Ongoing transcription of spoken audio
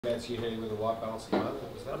That's you hitting with a white balance at the moment,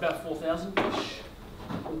 what was that? About 4,000-ish.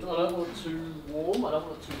 I don't want it too warm, I don't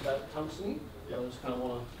want it too tungsten-y. Yep. I just kind of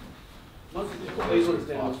want to put these ones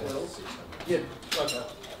down as well. 5,600. Yeah, okay,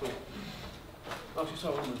 cool. Actually,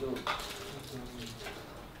 sorry, what am I doing?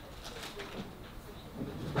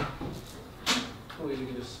 Probably you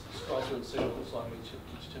can just scroll through and see what it looks like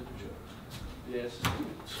each temperature. Yes,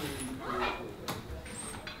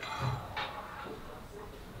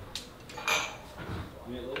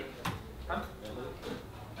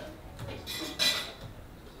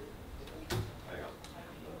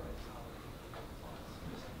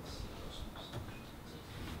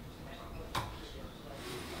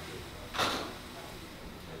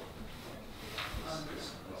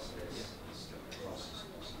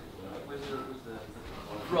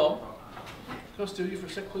 Rob, can I steal you for a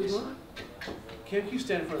sec, please, mate? Can you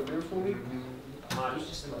stand in front of the mirror for me? No, he's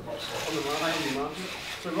just in the box. On the market.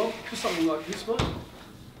 So, Rob, just something like this, mate.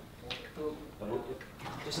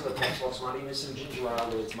 Just in the box box, mate. There's some ginger ale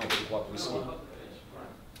there to make it look like whiskey.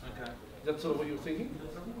 Okay. Is that sort of what you were thinking?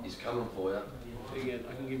 He's coming for you. Again,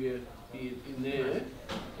 I can give you in there.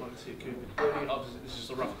 I can see it could be. This is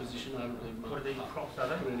just a rough position. I haven't really What are these props, are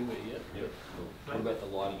put they? it anywhere yet. Yep. What about the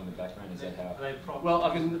lighting in the background? Is that how? Are they props? Well, I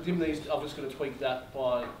can dim these. I'm just going to tweak that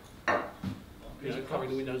by covering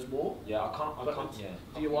the windows more. Yeah, I can't. Yeah.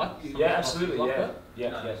 Do you like? Yeah, absolutely. Like Yeah. that?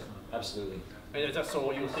 Yeah, absolutely. And is that sort of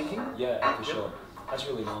what you were thinking? Yeah, for sure. That's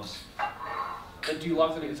really nice. And do you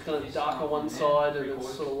like that it's kind of dark on one side and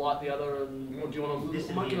it's sort of light the other, and or do you want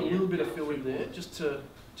to might get a little bit of fill in there, just a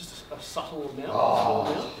subtle amount? Small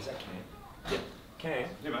amount? Is that Cam? Yeah. Cam?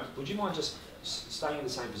 Yeah, mate. Would you mind just staying in the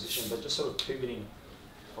same position, but just sort of pivoting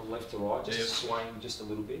from left to right, just swaying just a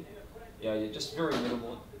little bit? Yeah, just very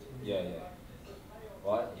minimal. Yeah.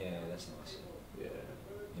 Right? Yeah, that's nice. Yeah.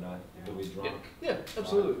 You know, you're a bit drunk. Yeah,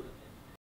 absolutely.